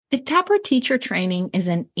The Taproot Teacher Training is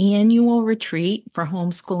an annual retreat for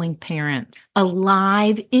homeschooling parents, a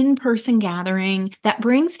live in-person gathering that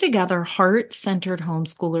brings together heart-centered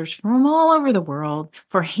homeschoolers from all over the world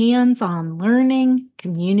for hands-on learning,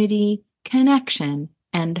 community, connection,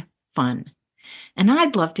 and fun. And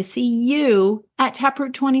I'd love to see you at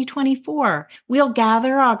Taproot 2024. We'll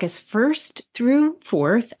gather August 1st through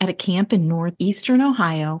 4th at a camp in northeastern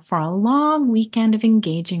Ohio for a long weekend of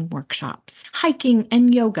engaging workshops, hiking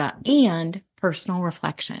and yoga, and personal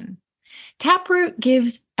reflection. Taproot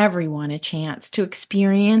gives everyone a chance to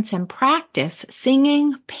experience and practice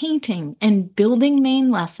singing, painting, and building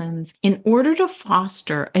main lessons in order to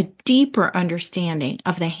foster a deeper understanding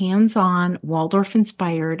of the hands-on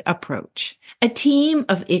Waldorf-inspired approach. A team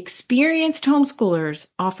of experienced homeschoolers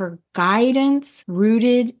offer guidance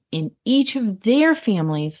rooted in each of their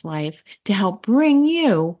family's life to help bring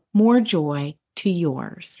you more joy to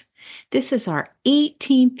yours. This is our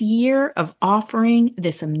 18th year of offering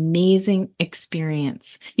this amazing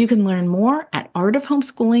experience. You can learn more at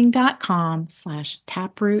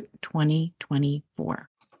artofhomeschooling.com/taproot2024.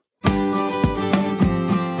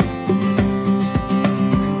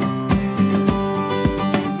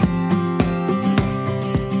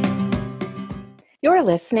 You're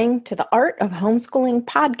listening to the Art of Homeschooling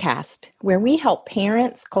podcast, where we help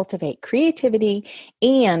parents cultivate creativity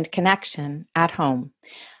and connection at home.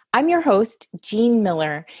 I'm your host, Jean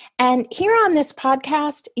Miller, and here on this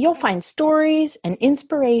podcast, you'll find stories and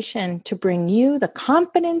inspiration to bring you the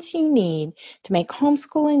confidence you need to make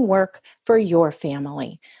homeschooling work for your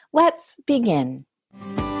family. Let's begin.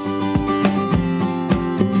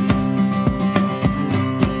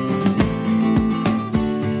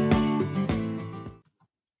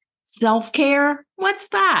 Self-care? What's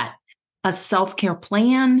that? A self-care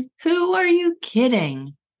plan? Who are you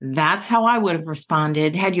kidding? That's how I would have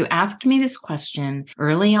responded had you asked me this question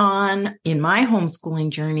early on in my homeschooling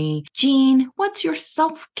journey. Jean, what's your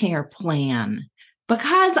self-care plan?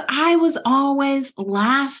 Because I was always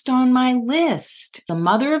last on my list. The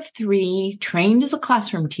mother of three, trained as a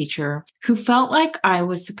classroom teacher, who felt like I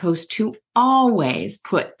was supposed to always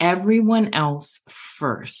put everyone else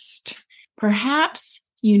first. Perhaps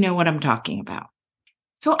you know what I'm talking about.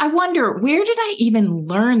 So I wonder, where did I even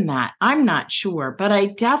learn that? I'm not sure, but I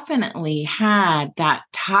definitely had that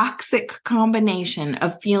toxic combination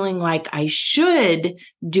of feeling like I should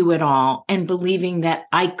do it all and believing that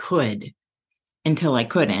I could until I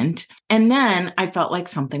couldn't. And then I felt like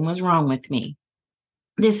something was wrong with me.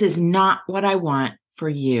 This is not what I want for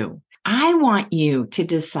you. I want you to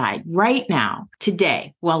decide right now,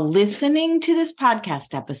 today, while listening to this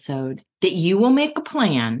podcast episode, that you will make a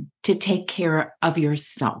plan to take care of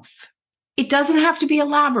yourself. It doesn't have to be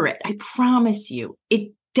elaborate. I promise you,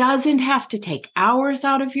 it doesn't have to take hours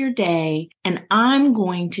out of your day. And I'm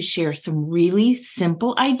going to share some really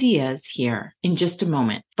simple ideas here in just a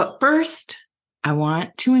moment. But first, I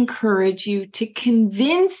want to encourage you to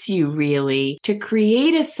convince you really to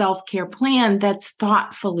create a self-care plan that's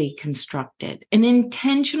thoughtfully constructed, an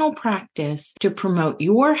intentional practice to promote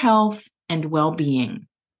your health and well-being.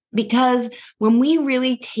 Because when we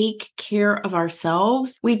really take care of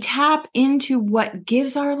ourselves, we tap into what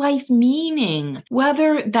gives our life meaning,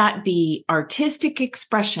 whether that be artistic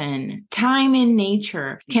expression, time in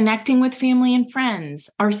nature, connecting with family and friends,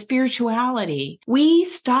 our spirituality. We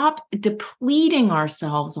stop depleting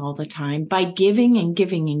ourselves all the time by giving and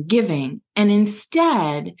giving and giving. And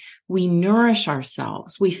instead, we nourish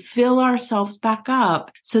ourselves. We fill ourselves back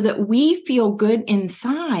up so that we feel good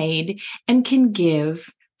inside and can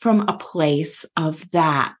give from a place of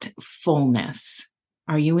that fullness.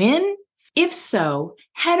 Are you in? If so,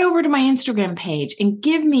 head over to my Instagram page and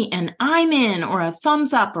give me an I'm in or a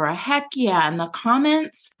thumbs up or a heck yeah in the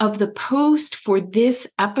comments of the post for this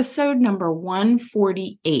episode number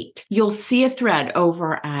 148. You'll see a thread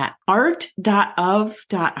over at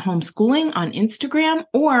art.of.homeschooling on Instagram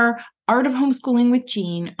or Art of Homeschooling with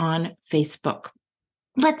Jean on Facebook.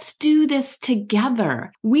 Let's do this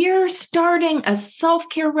together. We're starting a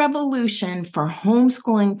self-care revolution for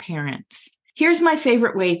homeschooling parents. Here's my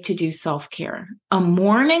favorite way to do self-care. A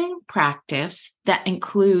morning practice that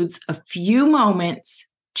includes a few moments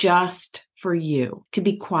just for you to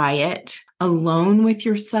be quiet, alone with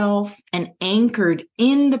yourself, and anchored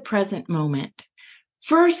in the present moment.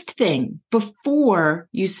 First thing, before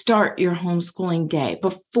you start your homeschooling day,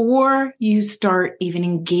 before you start even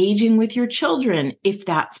engaging with your children, if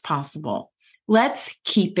that's possible, let's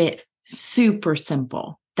keep it super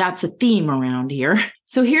simple. That's a theme around here.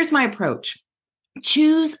 So here's my approach.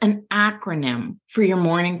 Choose an acronym for your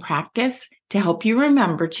morning practice to help you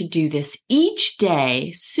remember to do this each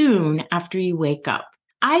day soon after you wake up.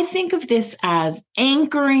 I think of this as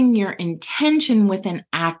anchoring your intention with an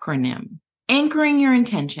acronym. Anchoring your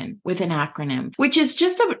intention with an acronym, which is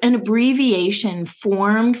just an abbreviation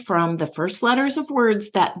formed from the first letters of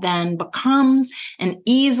words that then becomes an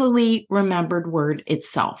easily remembered word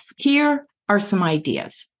itself. Here are some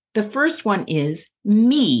ideas. The first one is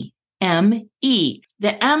me, M-E.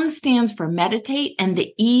 The M stands for meditate and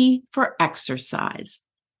the E for exercise.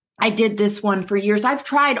 I did this one for years. I've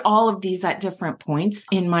tried all of these at different points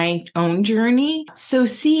in my own journey. So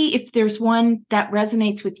see if there's one that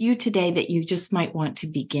resonates with you today that you just might want to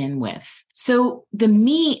begin with. So the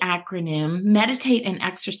ME acronym, meditate and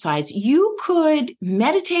exercise, you could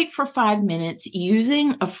meditate for 5 minutes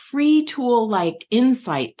using a free tool like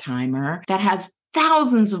Insight Timer that has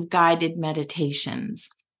thousands of guided meditations.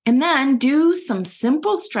 And then do some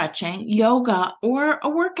simple stretching, yoga, or a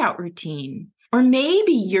workout routine. Or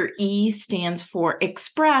maybe your E stands for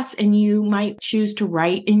express and you might choose to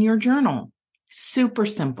write in your journal. Super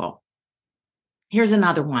simple. Here's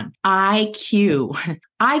another one. IQ.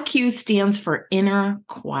 IQ stands for inner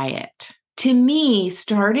quiet. To me,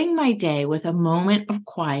 starting my day with a moment of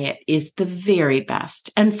quiet is the very best.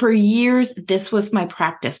 And for years, this was my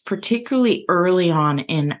practice, particularly early on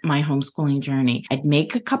in my homeschooling journey. I'd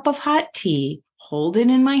make a cup of hot tea, hold it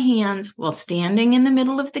in my hands while standing in the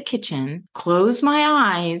middle of the kitchen, close my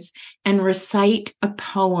eyes, and recite a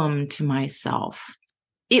poem to myself.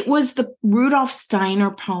 It was the Rudolf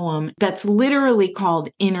Steiner poem that's literally called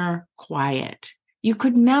Inner Quiet. You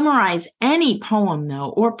could memorize any poem, though,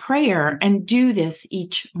 or prayer, and do this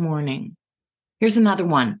each morning. Here's another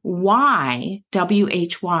one. Y,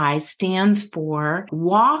 W-H-Y, stands for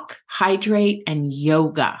walk, hydrate, and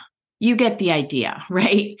yoga. You get the idea,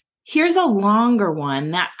 right? Here's a longer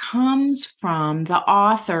one that comes from the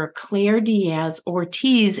author Claire Diaz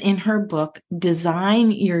Ortiz in her book,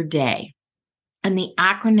 Design Your Day. And the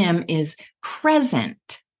acronym is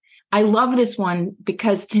PRESENT. I love this one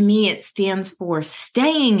because to me it stands for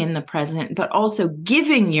staying in the present, but also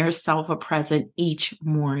giving yourself a present each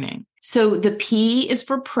morning. So the P is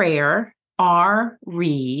for prayer, R,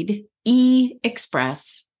 read, E,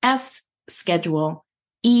 express, S, schedule,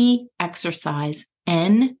 E, exercise,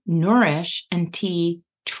 N, nourish, and T,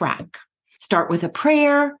 track. Start with a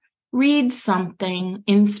prayer, read something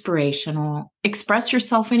inspirational, express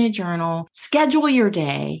yourself in a journal, schedule your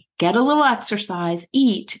day, get a little exercise,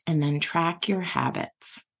 eat, and then track your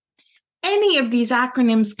habits. Any of these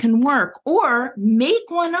acronyms can work, or make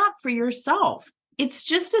one up for yourself. It's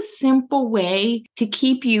just a simple way to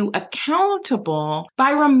keep you accountable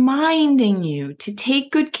by reminding you to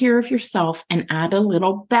take good care of yourself and add a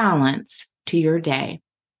little balance to your day.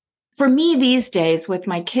 For me these days, with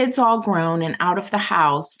my kids all grown and out of the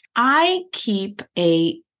house, I keep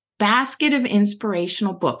a basket of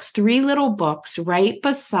inspirational books, 3 little books right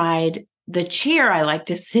beside the chair I like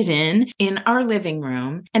to sit in our living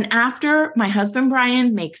room. And after my husband,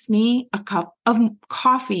 Brian, makes me a cup of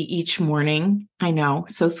coffee each morning, I know,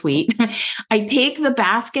 so sweet, I take the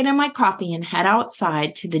basket and my coffee and head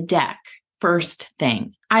outside to the deck. First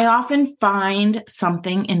thing, I often find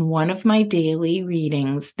something in one of my daily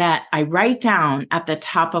readings that I write down at the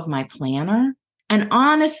top of my planner. And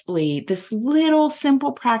honestly, this little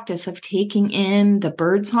simple practice of taking in the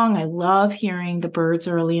bird song, I love hearing the birds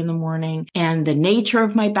early in the morning, and the nature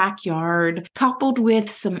of my backyard, coupled with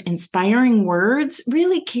some inspiring words,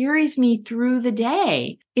 really carries me through the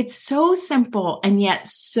day. It's so simple and yet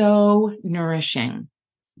so nourishing.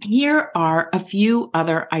 Here are a few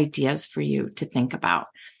other ideas for you to think about.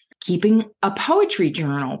 Keeping a poetry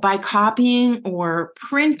journal by copying or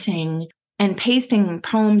printing and pasting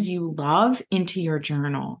poems you love into your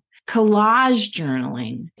journal. Collage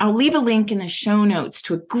journaling. I'll leave a link in the show notes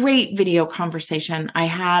to a great video conversation I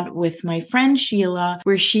had with my friend Sheila,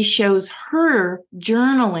 where she shows her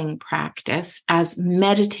journaling practice as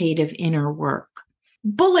meditative inner work.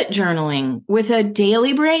 Bullet journaling with a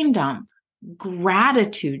daily brain dump.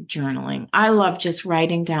 Gratitude journaling. I love just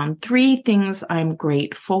writing down 3 things I'm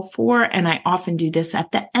grateful for, and I often do this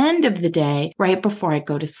at the end of the day, right before I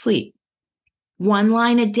go to sleep. 1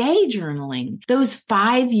 line a day journaling. Those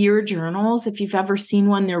 5-year journals, if you've ever seen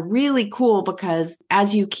one, they're really cool because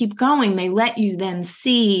as you keep going, they let you then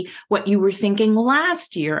see what you were thinking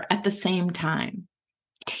last year at the same time.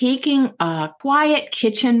 Taking a quiet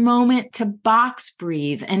kitchen moment to box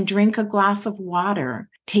breathe and drink a glass of water.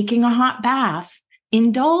 Taking a hot bath.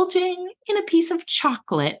 Indulging in a piece of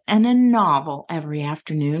chocolate and a novel every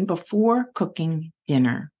afternoon before cooking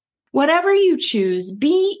dinner. Whatever you choose,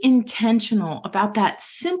 be intentional about that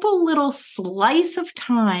simple little slice of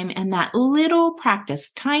time and that little practice,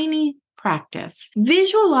 tiny practice.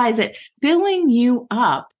 Visualize it filling you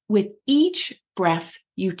up with each breath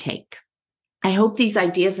you take. I hope these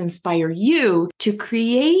ideas inspire you to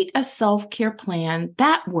create a self-care plan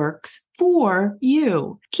that works for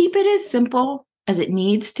you. Keep it as simple as it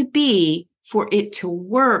needs to be for it to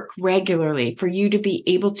work regularly, for you to be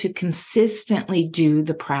able to consistently do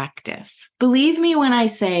the practice. Believe me when I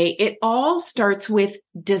say it all starts with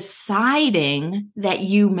deciding that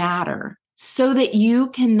you matter so that you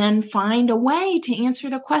can then find a way to answer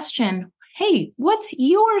the question, hey, what's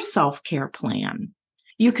your self-care plan?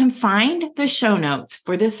 You can find the show notes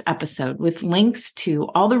for this episode with links to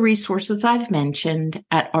all the resources I've mentioned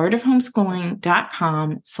at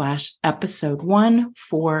artofhomeschooling.com/episode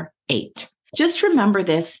 148. Just remember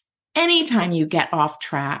this anytime you get off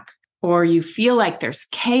track or you feel like there's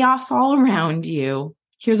chaos all around you.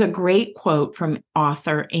 Here's a great quote from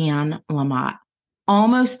author Anne Lamott.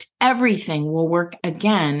 Almost everything will work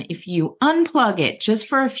again if you unplug it just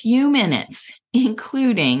for a few minutes,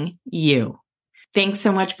 including you. Thanks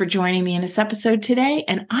so much for joining me in this episode today,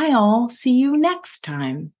 and I'll see you next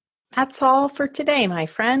time. That's all for today, my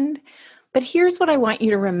friend. But here's what I want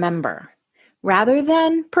you to remember. Rather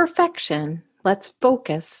than perfection, let's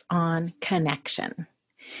focus on connection.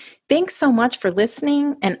 Thanks so much for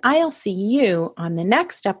listening, and I'll see you on the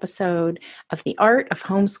next episode of the Art of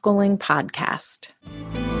Homeschooling podcast.